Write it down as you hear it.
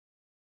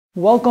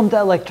Welcome to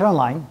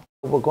electronline.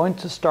 We're going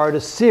to start a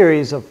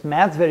series of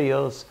math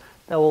videos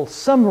that will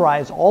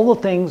summarize all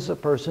the things a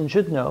person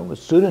should know, a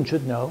student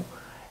should know,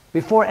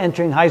 before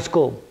entering high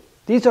school.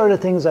 These are the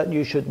things that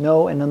you should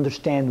know and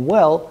understand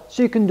well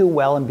so you can do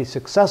well and be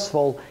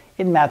successful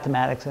in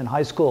mathematics in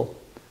high school.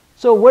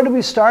 So where do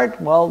we start?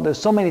 Well, there's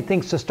so many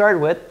things to start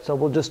with, so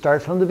we'll just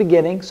start from the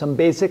beginning, some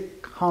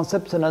basic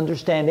concepts and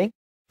understanding.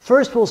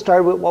 First, we'll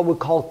start with what we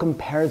call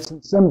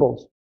comparison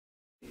symbols.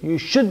 You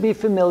should be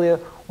familiar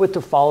with the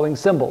following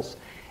symbols.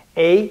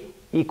 A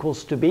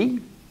equals to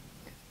B.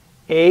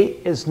 A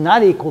is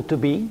not equal to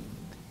B.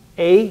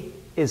 A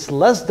is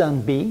less than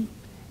B.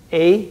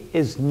 A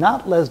is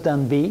not less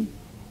than B.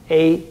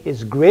 A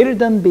is greater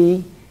than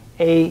B.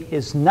 A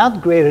is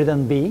not greater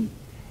than B.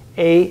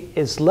 A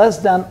is less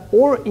than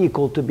or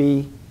equal to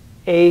B.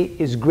 A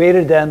is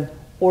greater than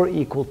or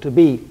equal to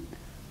B.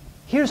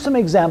 Here's some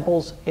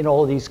examples in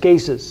all of these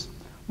cases.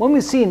 When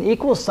we see an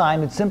equal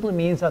sign, it simply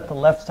means that the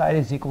left side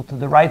is equal to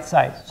the right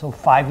side. So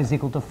 5 is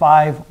equal to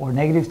 5, or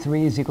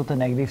 -3 is equal to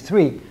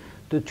 -3.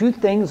 The two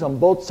things on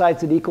both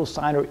sides of the equal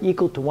sign are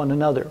equal to one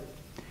another.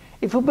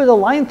 If we put a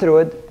line through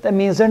it, that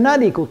means they're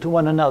not equal to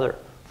one another.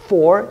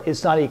 4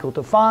 is not equal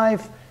to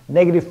 5,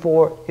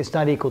 -4 is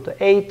not equal to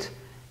 8,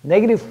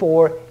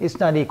 -4 is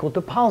not equal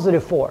to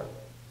 +4.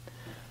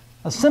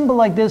 A symbol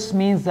like this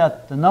means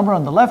that the number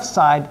on the left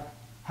side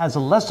has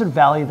a lesser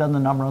value than the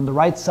number on the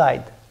right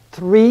side.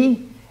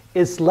 3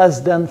 is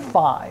less than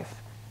 5.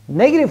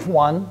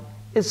 -1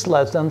 is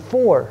less than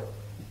 4.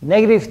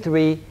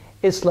 -3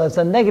 is less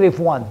than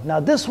 -1. Now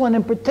this one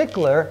in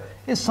particular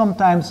is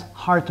sometimes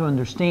hard to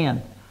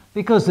understand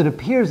because it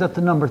appears that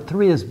the number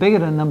 3 is bigger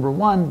than number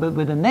 1, but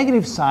with a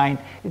negative sign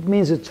it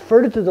means it's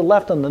further to the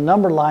left on the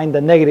number line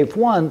than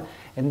 -1,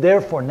 and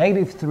therefore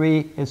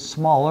 -3 is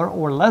smaller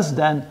or less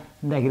than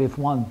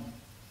 -1.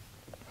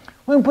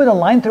 When we put a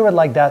line through it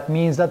like that,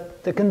 means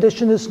that the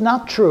condition is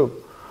not true.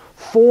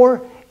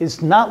 4 is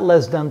not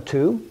less than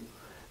 2,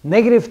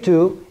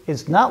 -2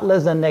 is not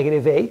less than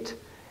 -8,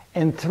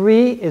 and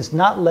 3 is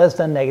not less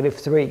than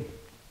 -3.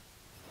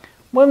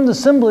 When the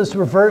symbol is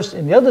reversed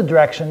in the other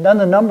direction, then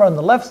the number on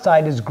the left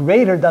side is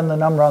greater than the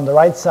number on the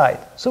right side.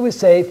 So we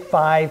say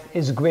 5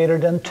 is greater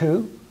than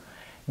 2,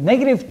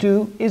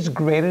 -2 is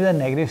greater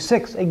than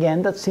 -6.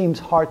 Again, that seems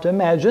hard to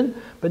imagine,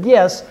 but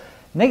yes,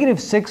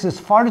 -6 is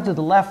farther to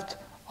the left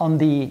on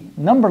the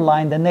number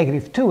line than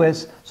 -2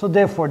 is, so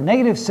therefore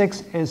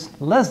 -6 is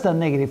less than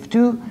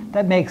 -2.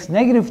 That makes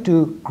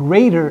 -2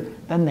 greater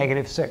than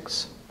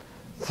 -6.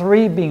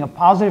 3 being a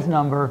positive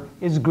number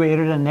is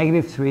greater than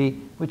 -3,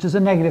 which is a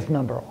negative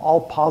number.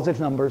 All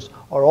positive numbers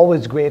are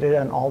always greater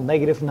than all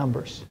negative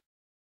numbers.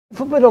 If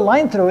we put a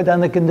line through it, then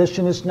the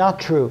condition is not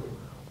true.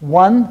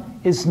 1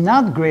 is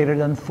not greater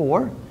than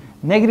 4,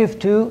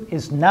 -2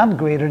 is not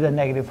greater than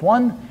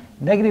 -1,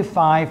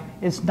 -5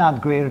 is not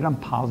greater than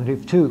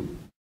 +2.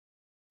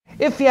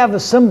 If you have a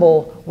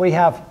symbol where you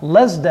have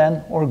less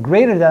than or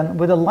greater than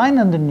with a line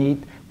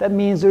underneath, that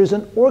means there's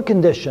an or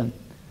condition.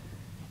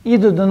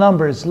 Either the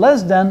number is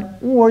less than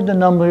or the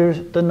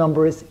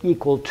number is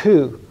equal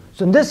to.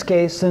 So in this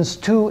case, since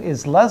 2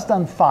 is less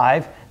than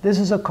 5, this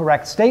is a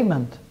correct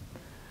statement.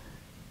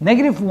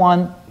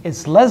 -1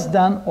 is less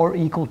than or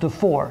equal to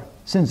 4.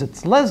 Since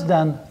it's less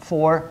than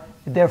 4,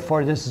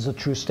 therefore this is a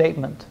true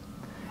statement.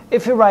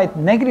 If you write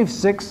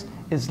 -6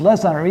 is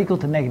less than or equal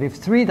to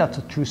 -3, that's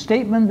a true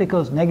statement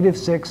because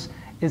 -6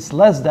 is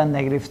less than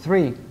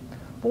 -3.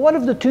 But what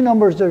if the two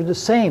numbers are the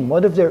same?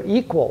 What if they're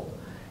equal?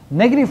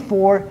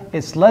 -4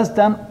 is less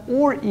than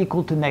or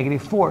equal to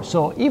 -4.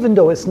 So even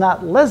though it's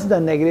not less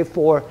than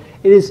 -4,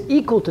 it is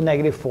equal to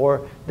 -4.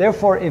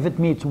 Therefore, if it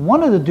meets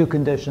one of the two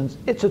conditions,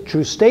 it's a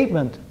true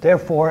statement.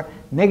 Therefore,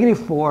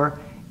 -4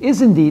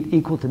 is indeed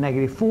equal to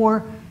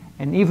 -4.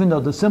 And even though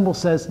the symbol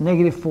says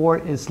 -4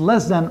 is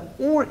less than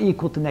or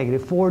equal to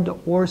 -4, the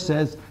or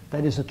says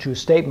that is a true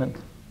statement.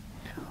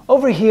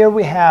 Over here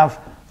we have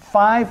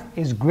 5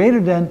 is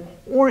greater than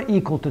or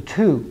equal to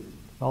 2.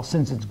 Well,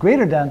 since it's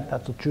greater than,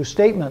 that's a true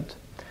statement.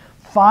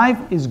 5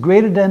 is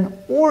greater than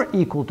or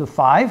equal to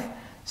 5.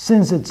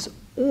 Since it's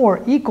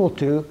or equal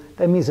to,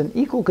 that means an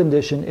equal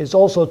condition is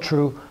also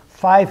true.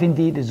 5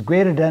 indeed is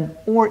greater than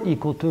or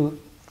equal to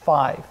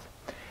 5.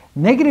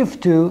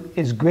 -2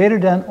 is greater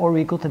than or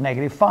equal to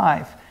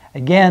 -5.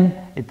 Again,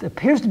 it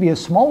appears to be a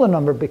smaller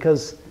number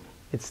because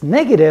it's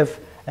negative,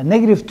 and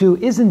 -2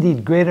 is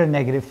indeed greater than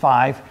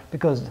 -5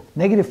 because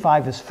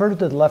 -5 is further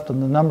to the left on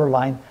the number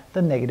line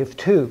than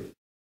 -2.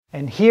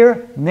 And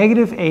here,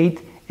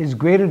 -8 is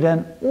greater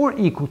than or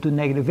equal to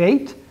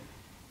 -8.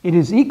 It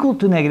is equal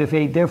to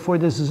 -8, therefore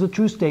this is a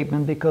true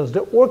statement because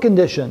the or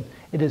condition,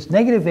 it is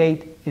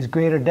 -8 is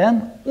greater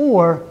than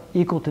or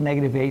equal to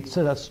 -8,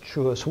 so that's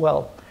true as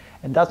well.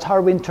 And that's how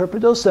we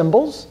interpret those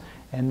symbols.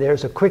 And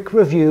there's a quick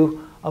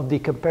review of the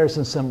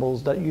comparison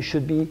symbols that you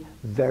should be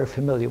very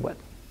familiar with.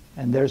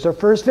 And there's our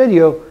first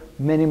video,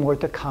 many more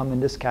to come in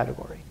this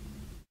category.